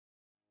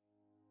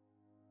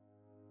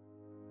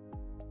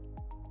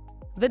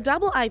The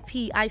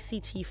IIP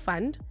ICT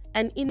Fund,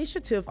 an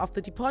initiative of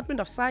the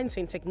Department of Science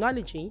and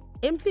Technology,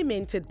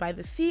 implemented by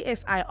the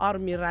CSIR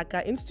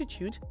Meraka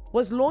Institute,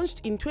 was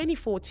launched in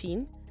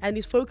 2014 and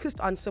is focused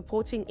on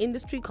supporting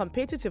industry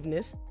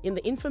competitiveness in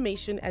the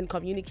information and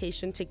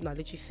communication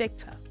technology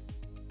sector.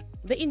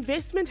 The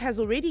investment has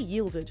already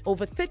yielded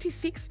over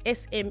 36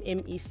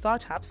 SMME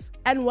startups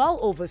and well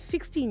over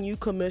 60 new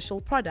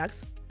commercial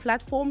products,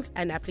 platforms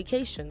and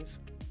applications.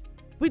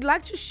 We'd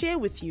like to share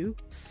with you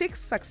 6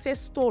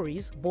 success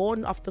stories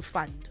born of the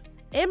fund.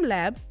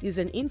 mLab is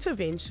an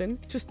intervention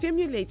to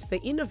stimulate the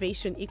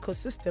innovation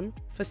ecosystem,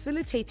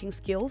 facilitating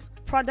skills,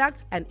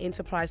 product and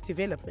enterprise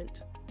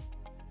development.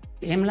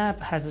 mLab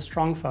has a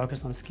strong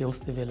focus on skills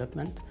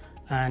development,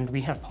 and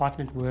we have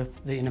partnered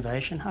with the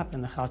Innovation Hub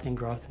and the Gauteng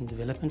Growth and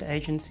Development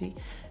Agency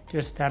to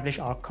establish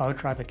our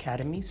Co-Tribe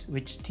Academies,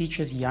 which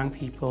teaches young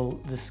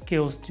people the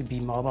skills to be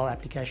mobile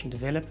application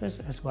developers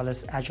as well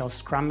as Agile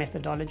Scrum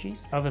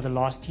methodologies. Over the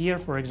last year,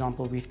 for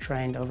example, we've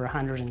trained over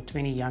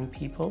 120 young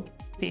people.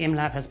 The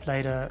mLab has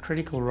played a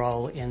critical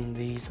role in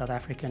the South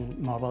African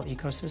mobile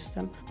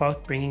ecosystem,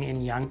 both bringing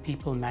in young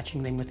people,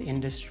 matching them with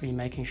industry,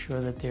 making sure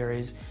that there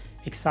is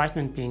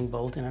excitement being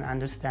built and an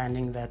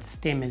understanding that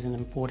STEM is an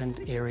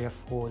important area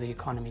for the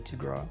economy to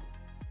grow.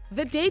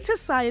 The Data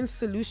Science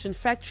Solution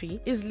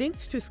Factory is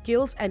linked to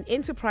skills and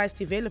enterprise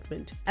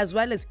development as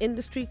well as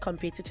industry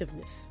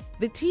competitiveness.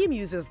 The team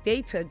uses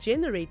data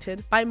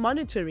generated by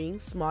monitoring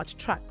smart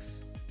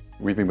trucks.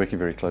 We've been working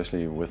very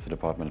closely with the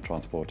Department of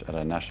Transport at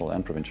a national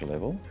and provincial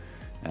level,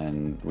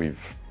 and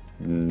we've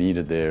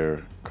needed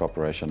their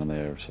cooperation and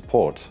their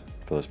support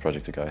for this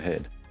project to go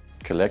ahead.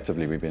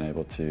 Collectively, we've been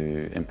able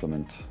to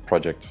implement a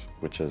project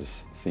which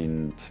has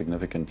seen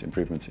significant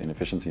improvements in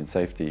efficiency and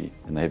safety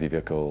in the heavy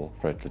vehicle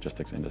freight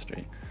logistics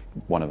industry.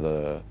 One of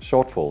the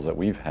shortfalls that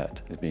we've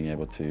had is being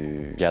able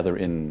to gather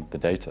in the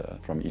data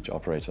from each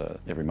operator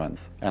every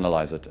month,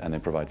 analyze it, and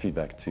then provide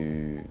feedback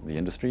to the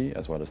industry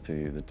as well as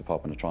to the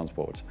Department of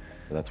Transport.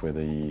 That's where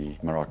the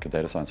Meraka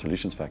Data Science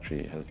Solutions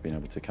Factory has been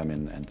able to come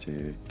in and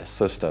to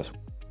assist us.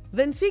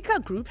 The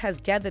Ntsika Group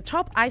has gathered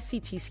top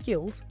ICT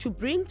skills to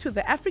bring to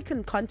the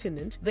African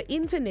continent the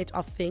Internet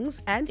of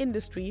Things and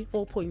Industry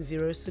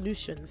 4.0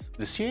 solutions.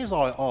 The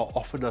CSIR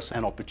offered us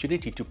an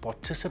opportunity to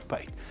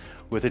participate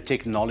with a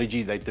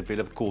technology they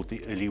developed called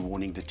the Early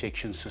Warning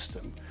Detection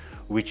System,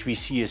 which we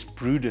see as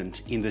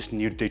prudent in this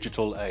new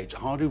digital age.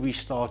 How do we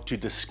start to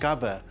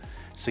discover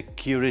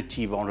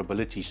security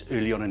vulnerabilities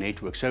early on a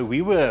network? So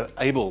we were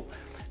able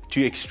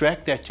to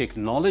extract that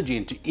technology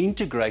and to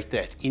integrate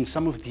that in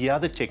some of the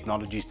other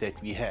technologies that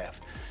we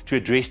have to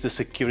address the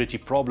security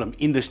problem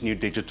in this new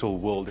digital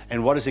world.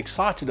 And what has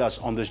excited us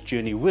on this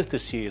journey with the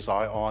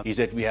CSIR is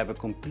that we have a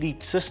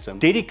complete system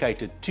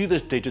dedicated to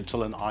this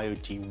digital and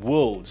IoT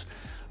worlds,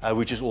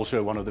 which is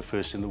also one of the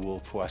first in the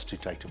world for us to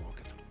take to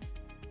market.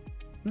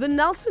 The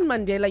Nelson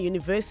Mandela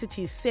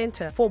University's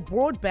Center for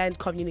Broadband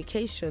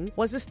Communication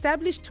was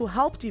established to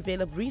help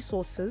develop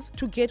resources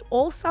to get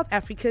all South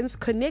Africans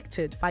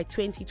connected by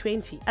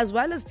 2020, as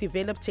well as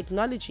develop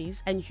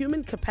technologies and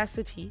human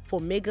capacity for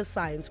mega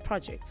science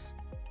projects.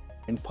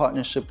 In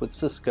partnership with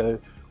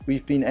Cisco,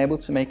 we've been able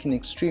to make an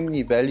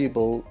extremely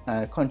valuable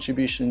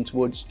contribution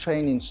towards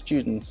training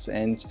students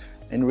and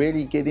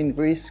really getting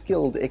very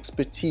skilled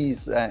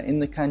expertise in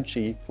the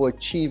country for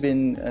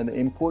achieving the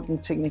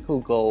important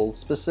technical goals,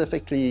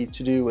 specifically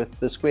to do with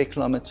the square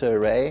kilometre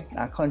array.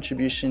 Our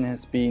contribution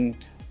has been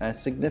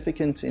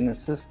significant in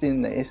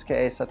assisting the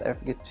SKA South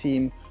Africa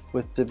team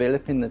with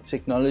developing the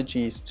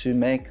technologies to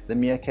make the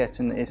Meerkat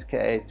and the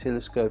SKA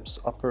telescopes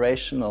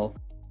operational.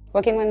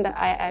 Working on the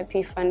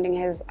IIP funding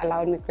has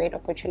allowed me great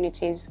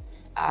opportunities.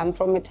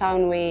 From a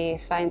town where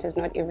science is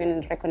not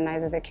even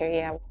recognized as a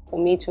career, for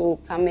me to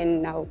come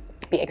in now,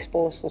 be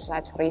exposed to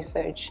such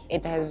research,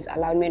 it has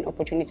allowed me an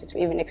opportunity to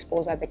even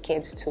expose other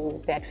kids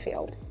to that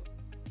field.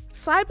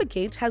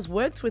 Psybergate has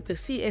worked with the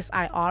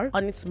CSIR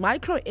on its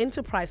Micro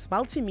Enterprise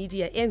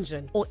Multimedia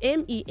Engine, or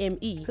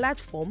MEME,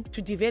 platform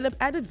to develop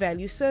added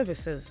value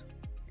services.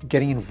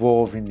 Getting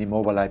involved in the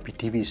mobile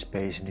IPTV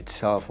space in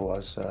itself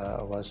was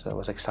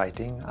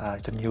exciting.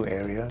 It's a new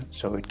area,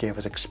 so it gave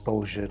us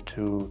exposure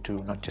to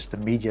not just the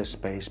media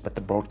space, but the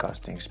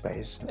broadcasting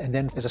space. And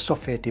then as a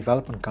software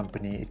development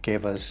company, it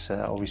gave us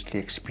obviously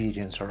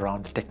experience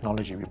around the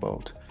technology we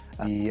built.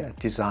 We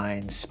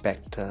designed,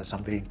 spec'd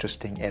some very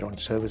interesting add-on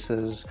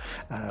services.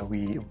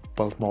 We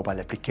built mobile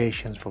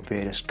applications for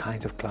various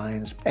kinds of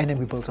clients, and then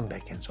we built some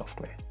back-end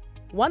software.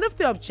 One of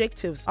the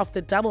objectives of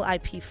the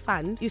IIP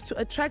Fund is to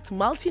attract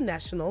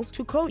multinationals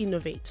to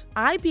co-innovate.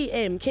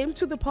 IBM came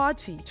to the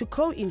party to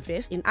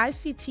co-invest in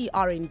ICT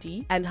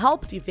R&D and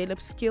help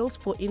develop skills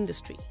for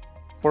industry.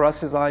 For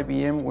us as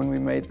IBM, when we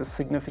made the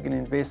significant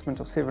investment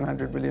of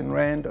 700 million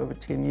rand over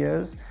 10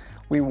 years,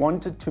 we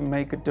wanted to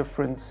make a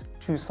difference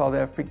to South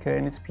Africa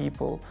and its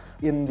people.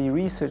 In the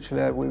research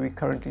lab where we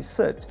currently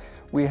sit,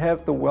 We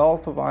have the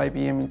wealth of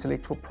IBM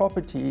intellectual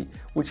property,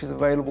 which is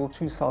available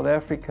to South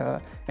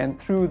Africa, and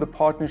through the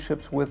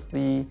partnerships with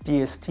the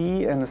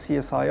DST and the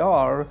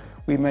CSIR,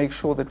 we make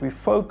sure that we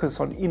focus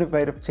on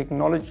innovative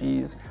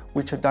technologies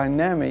which are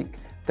dynamic,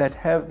 that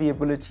have the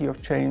ability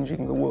of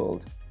changing the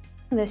world.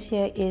 This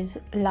year is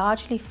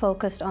largely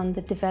focused on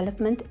the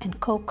development and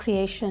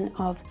co-creation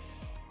of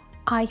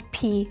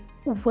IP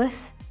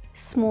with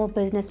small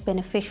business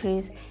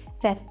beneficiaries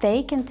that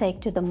they can take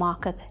to the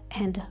market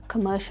and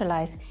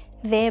commercialize,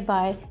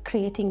 thereby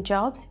creating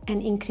jobs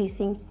and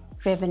increasing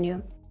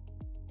revenue.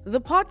 The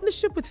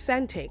partnership with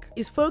Sentech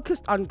is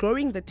focused on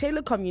growing the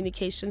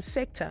telecommunications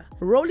sector,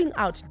 rolling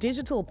out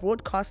digital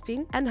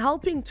broadcasting and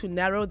helping to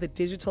narrow the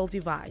digital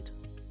divide.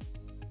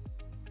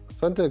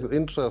 Sentech's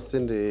interest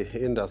in the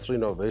Industry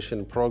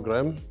Innovation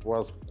Program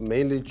was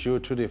mainly due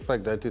to the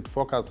fact that it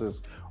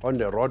focuses on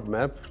the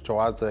roadmap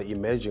towards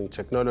emerging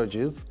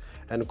technologies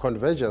and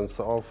convergence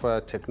of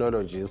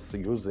technologies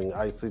using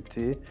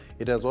ICT.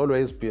 It has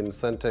always been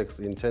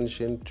Sentech's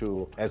intention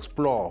to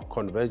explore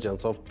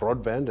convergence of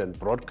broadband and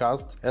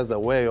broadcast as a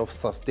way of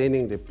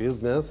sustaining the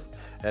business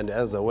and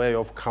as a way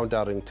of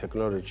countering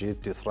technology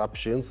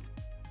disruptions.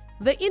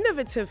 The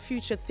innovative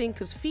future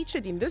thinkers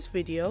featured in this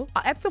video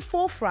are at the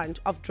forefront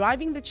of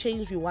driving the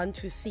change we want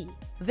to see.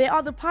 They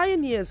are the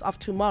pioneers of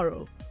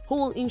tomorrow who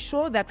will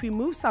ensure that we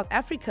move South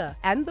Africa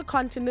and the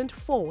continent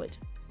forward.